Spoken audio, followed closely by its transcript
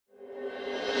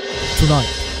tonight.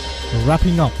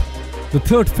 Wrapping up, the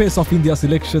third phase of India's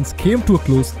elections came to a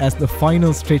close as the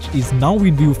final stretch is now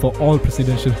in view for all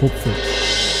presidential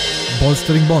hopefuls.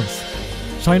 Bolstering bonds.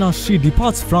 China's Xi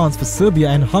departs France for Serbia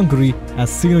and Hungary as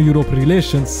Sino-Europe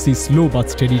relations see slow but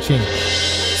steady change.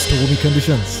 Stormy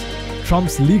conditions.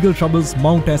 Trump's legal troubles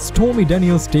mount as Stormy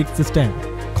Daniels takes the stand.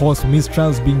 Calls for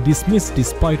mistrials being dismissed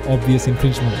despite obvious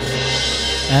infringements.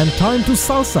 And time to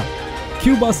salsa.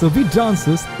 Cuba's avid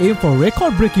dancers aim for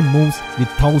record-breaking moves with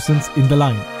thousands in the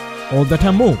line. All that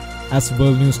and more as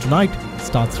World News Tonight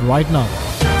starts right now.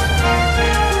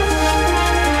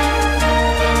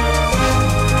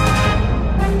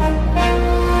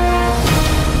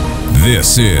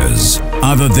 This is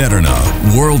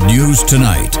Derana World News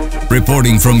Tonight.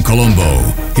 Reporting from Colombo,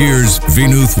 here's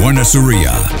Vinuth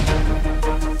Warnasuriya.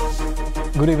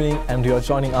 Good evening, and you are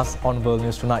joining us on World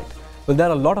News Tonight. Well, there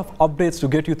are a lot of updates to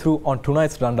get you through on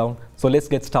tonight's rundown, so let's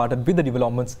get started with the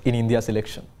developments in India's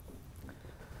election.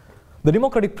 The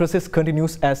democratic process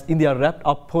continues as India wrapped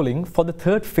up polling for the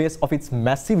third phase of its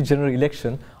massive general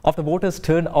election after voters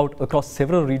turned out across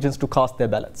several regions to cast their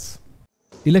ballots.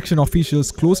 Election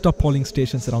officials closed up polling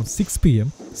stations around 6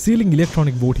 p.m, sealing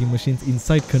electronic voting machines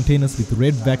inside containers with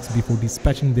red wax before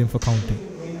dispatching them for counting.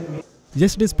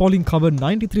 Yesterday's polling covered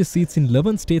 93 seats in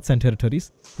 11 states and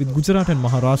territories, with Gujarat and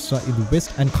Maharashtra in the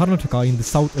west and Karnataka in the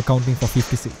south accounting for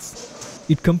 50 seats.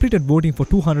 It completed voting for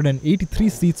 283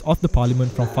 seats of the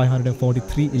parliament from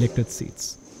 543 elected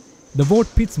seats. The vote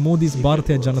pits Modi's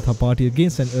Bharatiya Janata Party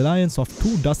against an alliance of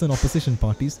 24 opposition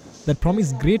parties that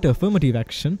promise greater affirmative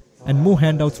action and more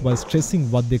handouts while stressing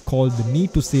what they call the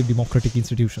need to save democratic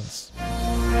institutions.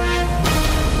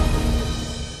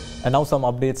 And now some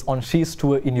updates on Xi's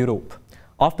tour in Europe.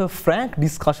 After frank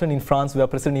discussion in France where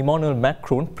President Emmanuel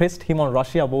Macron pressed him on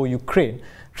Russia over Ukraine,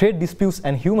 trade disputes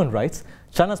and human rights,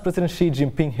 China's President Xi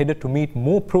Jinping headed to meet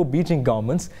more pro-Beijing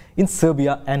governments in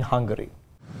Serbia and Hungary.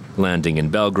 Landing in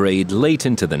Belgrade late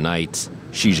into the night,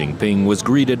 Xi Jinping was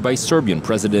greeted by Serbian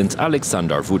President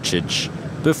Aleksandar Vučić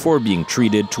before being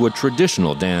treated to a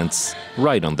traditional dance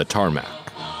right on the tarmac.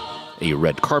 A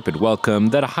red carpet welcome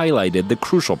that highlighted the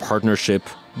crucial partnership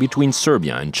between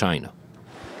Serbia and China.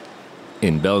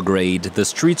 In Belgrade, the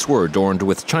streets were adorned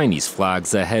with Chinese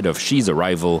flags ahead of Xi's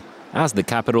arrival, as the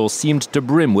capital seemed to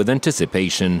brim with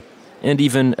anticipation and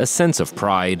even a sense of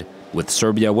pride, with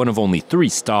Serbia one of only 3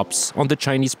 stops on the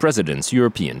Chinese president's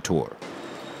European tour.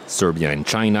 Serbia and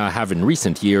China have in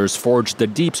recent years forged a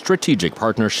deep strategic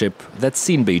partnership that's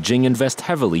seen Beijing invest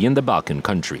heavily in the Balkan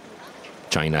country.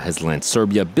 China has lent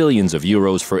Serbia billions of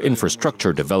euros for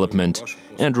infrastructure development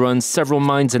and runs several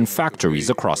mines and factories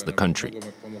across the country.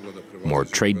 More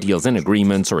trade deals and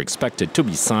agreements are expected to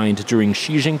be signed during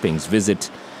Xi Jinping's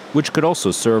visit, which could also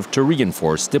serve to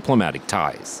reinforce diplomatic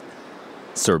ties.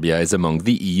 Serbia is among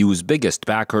the EU's biggest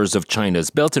backers of China's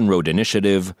Belt and Road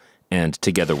Initiative, and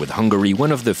together with Hungary,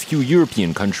 one of the few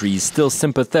European countries still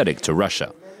sympathetic to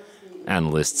Russia.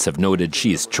 Analysts have noted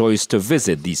Xi's choice to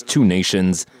visit these 2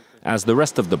 nations as the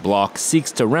rest of the bloc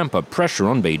seeks to ramp up pressure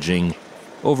on Beijing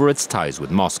over its ties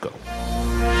with Moscow.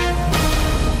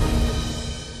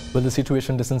 Well, the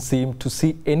situation doesn't seem to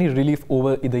see any relief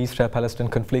over the Israel-Palestine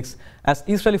conflicts as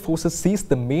Israeli forces seized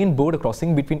the main border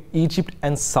crossing between Egypt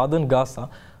and southern Gaza,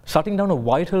 shutting down a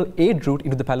vital aid route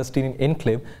into the Palestinian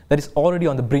enclave that is already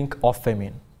on the brink of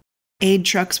famine. Aid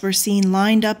trucks were seen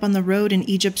lined up on the road in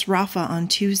Egypt's Rafah on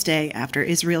Tuesday after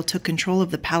Israel took control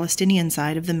of the Palestinian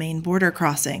side of the main border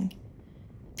crossing.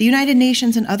 The United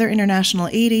Nations and other international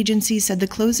aid agencies said the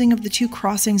closing of the 2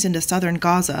 crossings into southern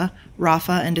Gaza,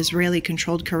 Rafah and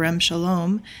Israeli-controlled Kerem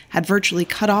Shalom, had virtually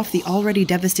cut off the already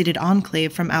devastated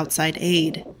enclave from outside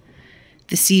aid.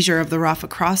 The seizure of the Rafah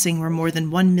crossing, where more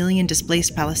than 1 million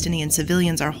displaced Palestinian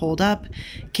civilians are holed up,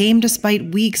 came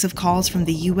despite weeks of calls from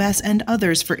the U.S. and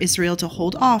others for Israel to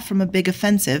hold off from a big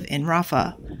offensive in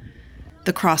Rafah.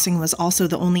 The crossing was also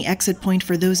the only exit point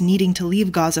for those needing to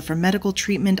leave Gaza for medical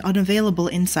treatment unavailable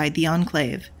inside the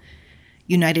enclave.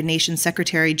 United Nations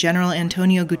Secretary General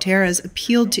Antonio Guterres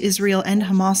appealed to Israel and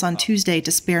Hamas on Tuesday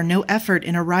to spare no effort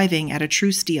in arriving at a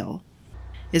truce deal.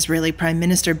 Israeli Prime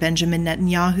Minister Benjamin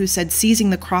Netanyahu said seizing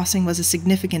the crossing was a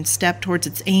significant step towards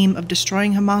its aim of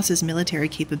destroying Hamas's military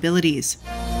capabilities.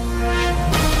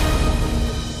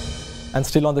 And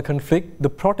still on the conflict, the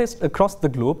protests across the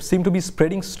globe seem to be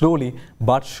spreading slowly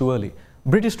but surely.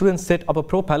 British students set up a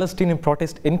pro-Palestinian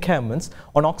protest encampments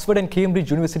on Oxford and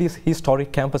Cambridge University's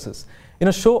historic campuses in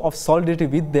a show of solidarity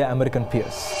with their American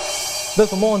peers. Well,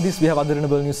 for more on this, we have other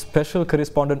Renewable News special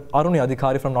correspondent Aruni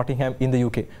Adhikari from Nottingham in the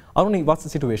UK. Aruni, what's the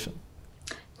situation?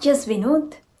 Yes,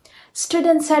 Vinod.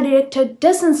 Students had erected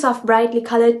dozens of brightly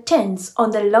colored tents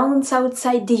on the lawns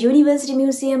outside the University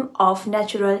Museum of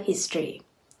Natural History.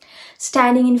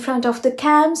 Standing in front of the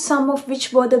camp, some of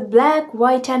which wore the black,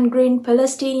 white and green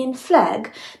Palestinian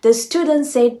flag, the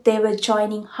students said they were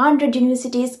joining 100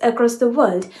 universities across the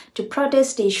world to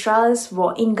protest Israel's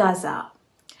war in Gaza.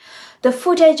 The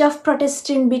footage of protests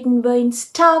in Britain were in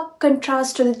stark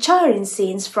contrast to the jarring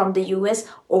scenes from the US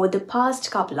over the past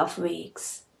couple of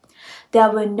weeks. There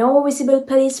were no visible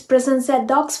police presence at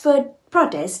the Oxford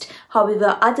protest.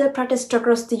 However, other protests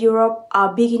across Europe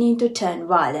are beginning to turn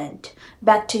violent.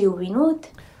 Back to you, Vinod.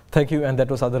 Thank you, and that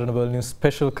was Other World News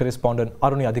special correspondent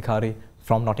Aruni Adhikari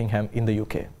from Nottingham in the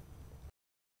UK.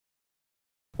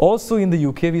 Also in the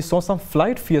UK, we saw some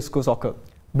flight fiascos occur.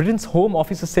 Britain's Home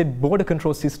Office said border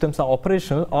control systems are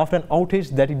operational after an outage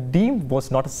that it deemed was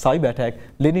not a cyber attack,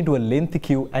 leading to a lengthy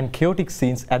queue and chaotic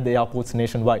scenes at the airports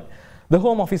nationwide. The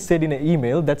Home Office said in an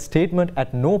email that statement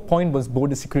at no point was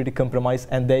border security compromised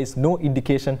and there is no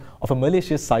indication of a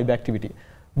malicious cyber activity.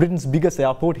 Britain's biggest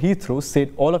airport, Heathrow,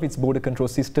 said all of its border control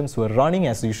systems were running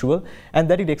as usual and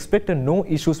that it expected no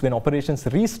issues when operations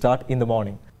restart in the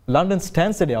morning. London's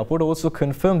Stansted Airport also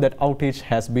confirmed that outage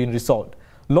has been resolved.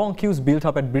 Long queues built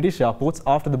up at British airports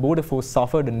after the border force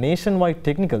suffered a nationwide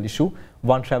technical issue.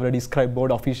 One traveller described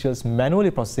border officials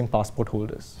manually processing passport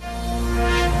holders.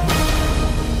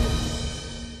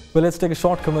 Well, let's take a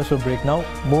short commercial break now.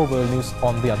 More world news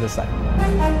on the other side.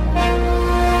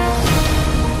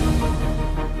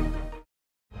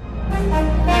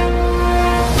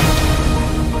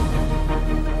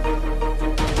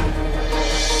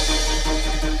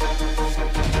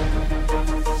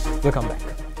 Welcome back.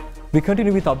 We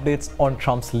continue with updates on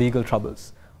Trump's legal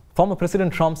troubles. Former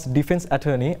President Trump's defense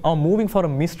attorney are moving for a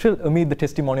mistrial amid the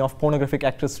testimony of pornographic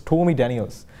actress Stormy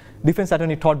Daniels. Defense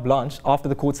attorney Todd Blanche, after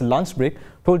the court's lunch break,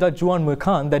 told Judge Juan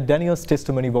Merchan that Daniels'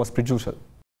 testimony was prejudicial.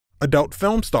 Adult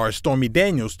film star Stormy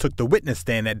Daniels took the witness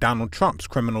stand at Donald Trump's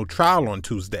criminal trial on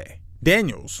Tuesday.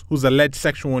 Daniels, whose alleged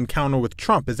sexual encounter with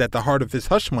Trump is at the heart of his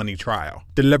hush money trial,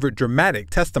 delivered dramatic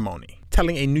testimony,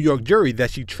 telling a New York jury that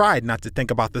she tried not to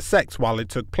think about the sex while it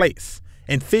took place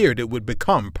and feared it would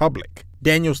become public.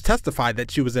 Daniels testified that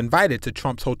she was invited to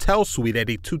Trump's hotel suite at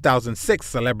a 2006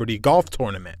 celebrity golf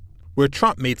tournament, where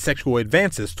Trump made sexual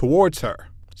advances towards her.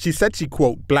 She said she,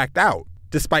 quote, blacked out,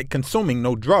 despite consuming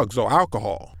no drugs or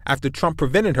alcohol, after Trump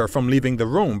prevented her from leaving the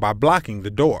room by blocking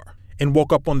the door, and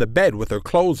woke up on the bed with her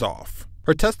clothes off.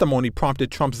 Her testimony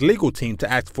prompted Trump's legal team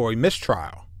to ask for a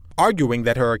mistrial, arguing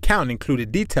that her account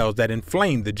included details that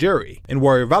inflamed the jury and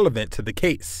were irrelevant to the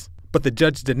case. But the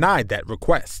judge denied that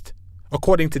request.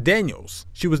 According to Daniels,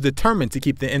 she was determined to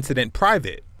keep the incident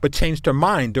private, but changed her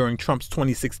mind during Trump's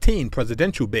 2016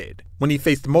 presidential bid, when he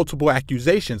faced multiple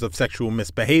accusations of sexual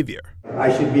misbehavior.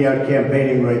 I should be out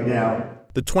campaigning right now.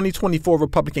 The 2024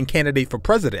 Republican candidate for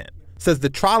president says the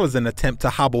trial is an attempt to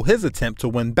hobble his attempt to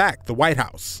win back the White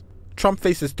House. Trump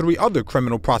faces 3 other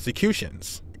criminal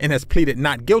prosecutions and has pleaded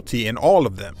not guilty in all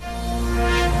of them.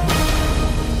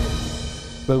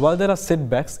 Well, while there are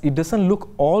setbacks, it doesn't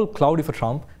look all cloudy for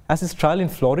Trump, as his trial in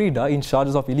Florida in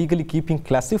charges of illegally keeping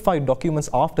classified documents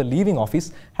after leaving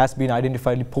office has been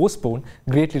identifiably postponed,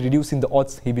 greatly reducing the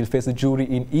odds he will face a jury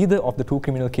in either of the 2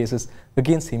 criminal cases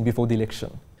against him before the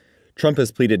election. Trump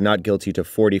has pleaded not guilty to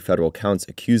 40 federal counts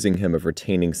accusing him of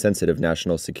retaining sensitive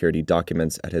national security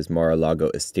documents at his Mar-a-Lago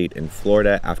estate in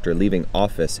Florida after leaving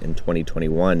office in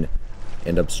 2021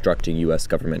 and obstructing U.S.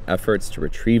 government efforts to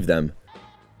retrieve them.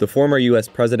 The former U.S.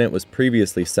 president was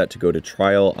previously set to go to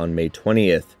trial on May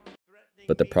 20th,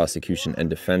 but the prosecution and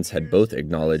defense had both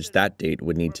acknowledged that date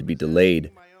would need to be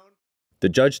delayed. The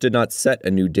judge did not set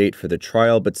a new date for the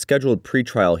trial, but scheduled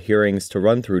pretrial hearings to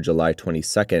run through July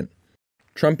 22nd.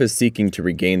 Trump is seeking to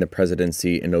regain the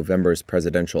presidency in November's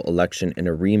presidential election in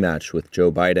a rematch with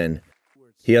Joe Biden.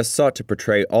 He has sought to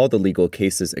portray all the legal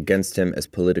cases against him as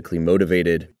politically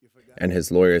motivated, and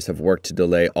his lawyers have worked to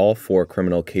delay all 4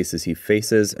 criminal cases he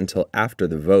faces until after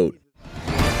the vote.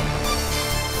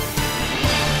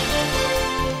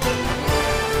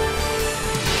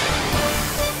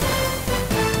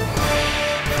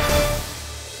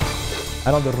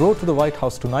 And on the road to the White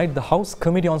House tonight, the House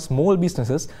Committee on Small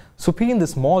Businesses subpoenaed the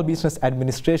Small Business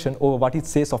Administration over what it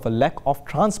says of a lack of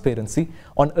transparency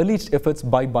on alleged efforts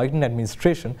by Biden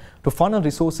administration to funnel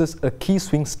resources a key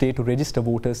swing state to register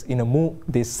voters in a move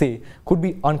they say could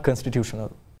be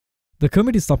unconstitutional. The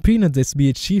committee subpoenaed the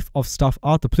SBA Chief of Staff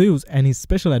Arthur Plews and his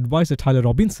special advisor Tyler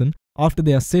Robinson after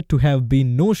there are said to have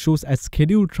been no shows at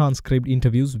scheduled transcribed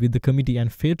interviews with the committee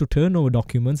and failed to turn over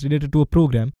documents related to a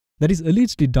program that is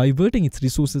allegedly diverting its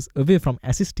resources away from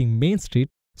assisting Main Street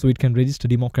so it can register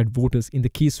Democrat voters in the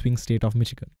key swing state of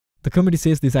Michigan. The committee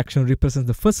says this action represents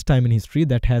the first time in history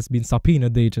that has been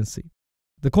subpoenaed the agency.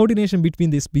 The coordination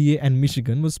between the SBA and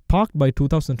Michigan was sparked by a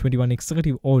 2021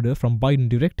 executive order from Biden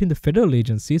directing the federal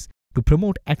agencies to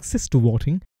promote access to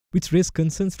voting, which raised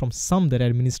concerns from some that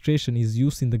administration is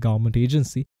using the government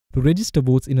agency to register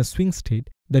votes in a swing state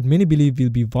that many believe will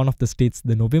be one of the states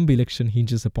the November election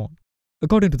hinges upon.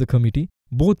 According to the committee,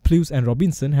 both Plews and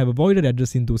Robinson have avoided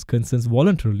addressing those concerns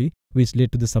voluntarily, which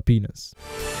led to the subpoenas.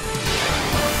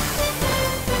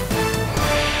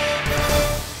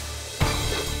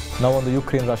 Now on the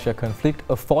Ukraine-Russia conflict,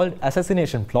 a foiled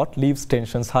assassination plot leaves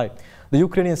tensions high. The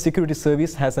Ukrainian Security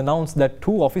Service has announced that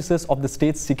 2 officers of the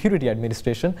state's security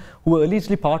administration, who were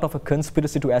allegedly part of a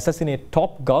conspiracy to assassinate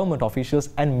top government officials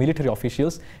and military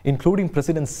officials, including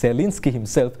President Zelensky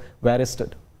himself, were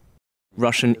arrested.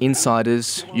 Russian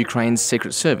insiders, Ukraine's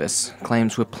secret service,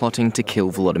 claims were plotting to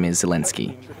kill Volodymyr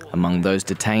Zelensky. Among those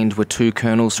detained were 2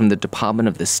 colonels from the Department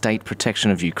of the State Protection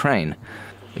of Ukraine,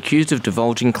 accused of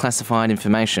divulging classified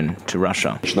information to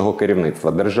Russia.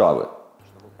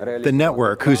 The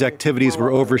network, whose activities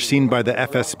were overseen by the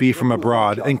FSB from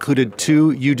abroad, included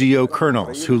 2 UDO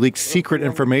colonels who leaked secret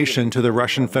information to the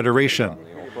Russian Federation.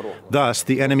 Thus,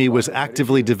 the enemy was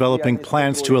actively developing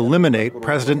plans to eliminate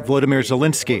President Volodymyr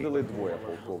Zelensky.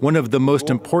 One of the most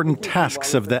important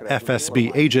tasks of the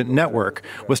FSB agent network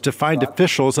was to find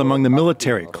officials among the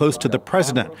military close to the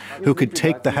president who could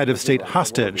take the head of state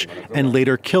hostage and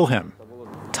later kill him.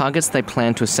 Targets they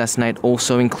plan to assassinate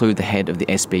also include the head of the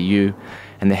SBU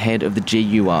and the head of the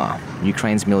GUR,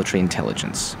 Ukraine's military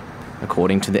intelligence.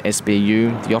 According to the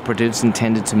SBU, the operatives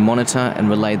intended to monitor and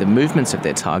relay the movements of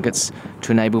their targets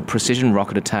to enable precision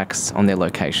rocket attacks on their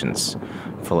locations,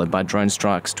 followed by drone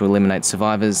strikes to eliminate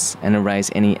survivors and erase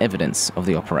any evidence of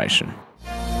the operation.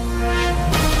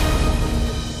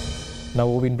 Now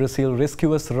over in Brazil,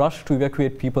 rescuers rushed to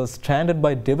evacuate people stranded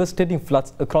by devastating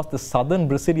floods across the southern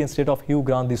Brazilian state of Rio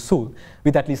Grande do Sul,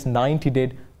 with at least 90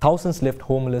 dead, thousands left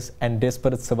homeless and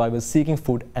desperate survivors seeking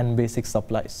food and basic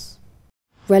supplies.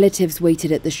 Relatives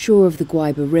waited at the shore of the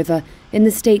Guaíba River in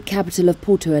the state capital of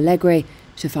Porto Alegre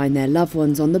to find their loved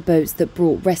ones on the boats that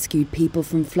brought rescued people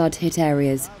from flood-hit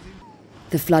areas.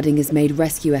 The flooding has made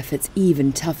rescue efforts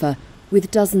even tougher,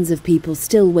 with dozens of people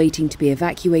still waiting to be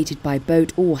evacuated by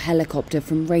boat or helicopter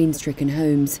from rain-stricken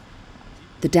homes.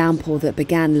 The downpour that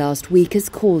began last week has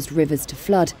caused rivers to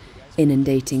flood,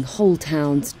 inundating whole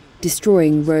towns,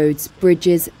 destroying roads,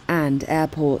 bridges and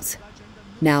airports.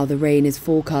 Now the rain is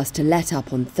forecast to let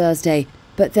up on Thursday,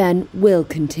 but then will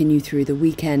continue through the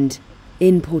weekend.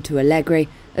 In Porto Alegre,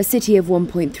 a city of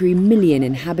 1.3 million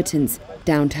inhabitants,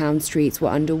 downtown streets were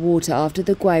underwater after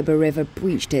the Guaíba River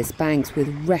breached its banks with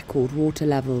record water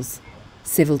levels.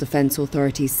 Civil defense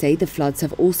authorities say the floods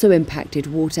have also impacted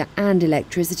water and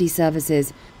electricity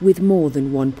services, with more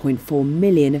than 1.4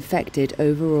 million affected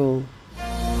overall.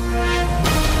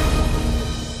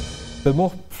 Well,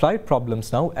 more flight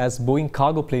problems now as Boeing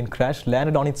cargo plane crash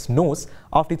landed on its nose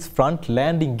after its front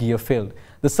landing gear failed.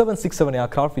 The 767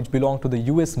 aircraft, which belonged to the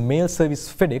US mail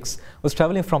service FedEx, was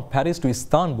traveling from Paris to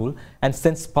Istanbul and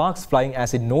sent sparks flying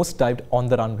as it nosedived on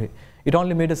the runway. It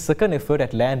only made a second effort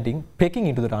at landing, pecking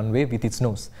into the runway with its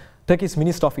nose. Turkey's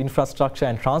Minister of Infrastructure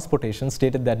and Transportation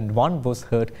stated that one was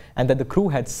hurt and that the crew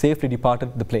had safely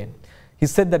departed the plane. He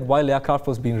said that while the aircraft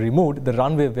was being removed, the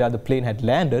runway where the plane had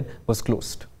landed was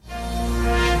closed.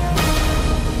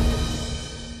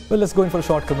 Well, let's go in for a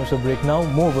short commercial break now.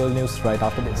 More world news right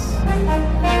after this.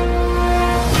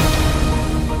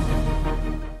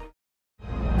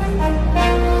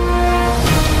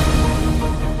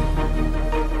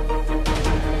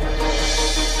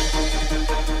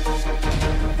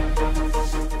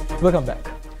 Welcome back.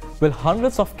 Well,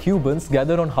 hundreds of Cubans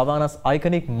gathered on Havana's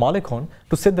iconic Malecon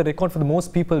to set the record for the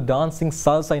most people dancing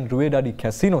salsa in Rueda de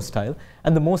Casino style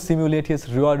and the most simultaneous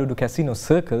Rueda de Casino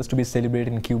circles to be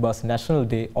celebrated in Cuba's National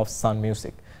Day of Sun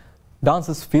Music.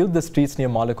 Dancers filled the streets near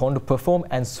Malecon to perform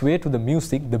and sway to the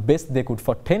music the best they could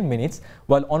for 10 minutes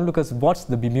while onlookers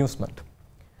watched the bemusement.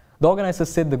 The organizers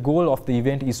said the goal of the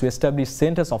event is to establish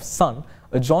centers of sun,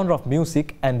 a genre of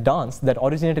music and dance that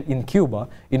originated in Cuba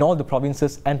in all the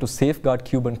provinces, and to safeguard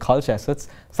Cuban culture assets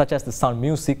such as the sun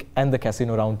music and the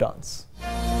casino round dance.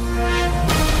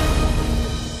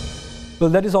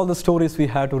 Well, that is all the stories we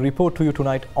had to report to you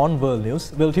tonight on World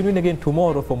News. We'll tune in again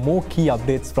tomorrow for more key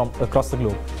updates from across the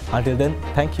globe. Until then,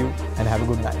 thank you and have a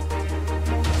good night.